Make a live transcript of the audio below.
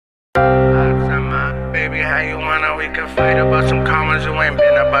marijuana, we can fight about some commas. You ain't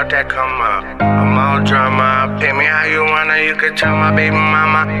been about that come up. I'm all drama. Pay me how you wanna, you can tell my baby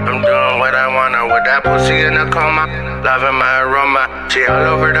mama. I'm doing what I wanna with that pussy in a coma. Loving my aroma. She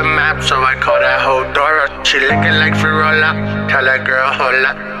all over the map, so I call that hoe Dora. She licking like Firola. Tell that girl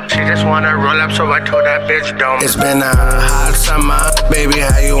hola. She just wanna roll up, so I told that bitch don't. It's been a hot summer. Baby,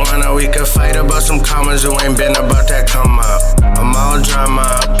 how you wanna? We could fight about some commas. You ain't been about that come up. I'm all drama.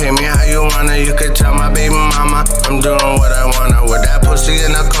 Pay me how you wanna, you could tell my baby mama. I'm doing what I wanna with that pussy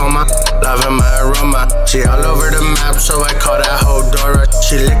in a coma. Loving my aroma. She all over the map, so I call that hoe Dora.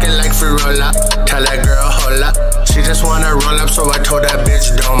 She licking like Firola. Tell that girl hola. She just wanna roll up, so I told that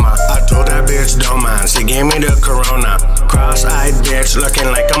bitch don't mind. I told that bitch don't mind. She gave me the corona. Cross-eyed bitch, looking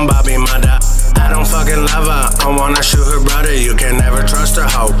like I'm Bobby Mada. I don't fucking love her, I wanna shoot her brother. You can never trust a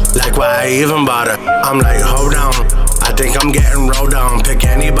hoe, like why I even bought her. I'm like, hold on, I think I'm getting rolled on. Pick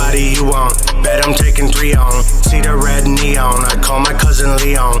anybody you want, bet I'm taking 3 on. See the red neon, I call my cousin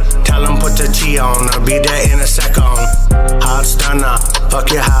Leon. Tell him put the T on, I'll be there in a second. Hot stunner, fuck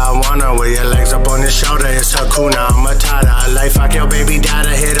you how I wanna. With your legs up on your shoulder, it's Hakuna Matata. Like fuck your baby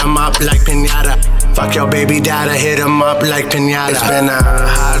daddy, hit him up like pinata. Fuck your baby daddy, hit him up like pinata. It's been a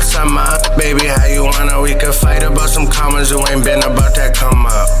hot summer. Baby, how you wanna? We could fight about some commas. You ain't been about that come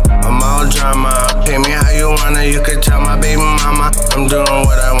up. I'm all drama. Pay me how you wanna, you could tell my baby mama. I'm doing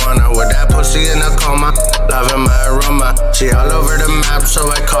what I wanna with that pussy in a coma. Loving my aroma. She all over the map, so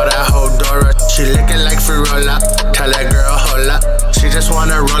I call that hoe Dora. She licking like Firola. Tell that girl hola. She just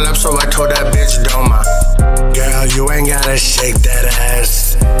wanna roll up, so I told that bitch don't mind. Girl, you ain't gotta shake that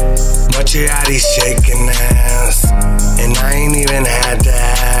ass, but you already shaking ass, and I ain't even had to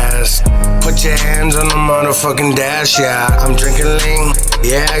ask. Put your hands on the motherfucking dash, yeah. I'm drinking lean,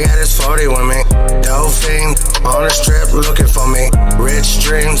 yeah, I got this 40 with me. Dolphin on the strip looking for me. Rich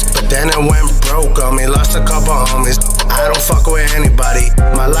dreams, but then it went broke on me. Lost a couple homies, I don't fuck with anybody.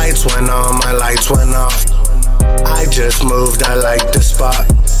 My lights went on, my lights went off. I just moved, I like the spot.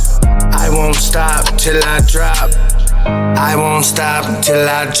 I won't stop till I drop. I won't stop till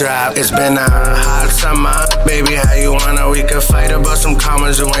I drop. It's been a hot summer. Baby, how you wanna? We could fight about some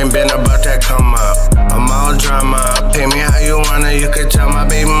commas. You ain't been about that come up. I'm all drama. Pay me how you wanna, you could tell my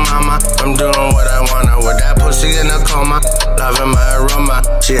baby mama. I'm doing what I wanna with that pussy in a coma. Loving my aroma.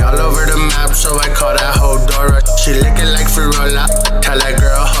 She all over the map, so I call that hoe Dora. She licking like Firola. Tell that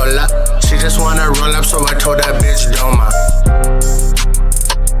girl hola. She just wanna roll up, so I told that